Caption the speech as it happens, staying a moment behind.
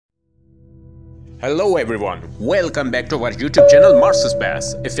Hello everyone, welcome back to our YouTube channel Mars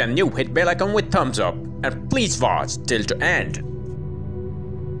Space. If you are new, hit bell icon with thumbs up and please watch till to end.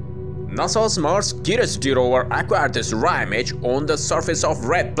 NASA's Mars Curiosity rover acquired this raw image on the surface of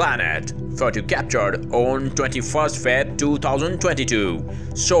red planet. Photo captured on 21st Feb 2022,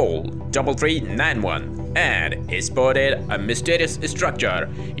 Sol 3391, and it spotted a mysterious structure.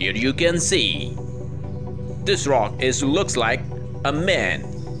 Here you can see. This rock looks like a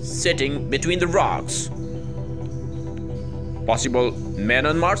man sitting between the rocks. Possible man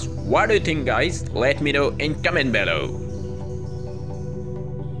on Mars? What do you think, guys? Let me know in comment below.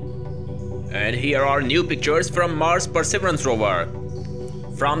 And here are new pictures from Mars Perseverance Rover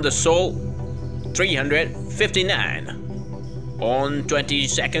from the Sol 359 on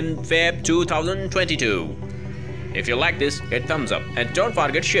 22nd Feb 2022. If you like this, hit thumbs up and don't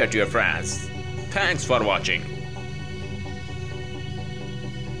forget to share to your friends. Thanks for watching.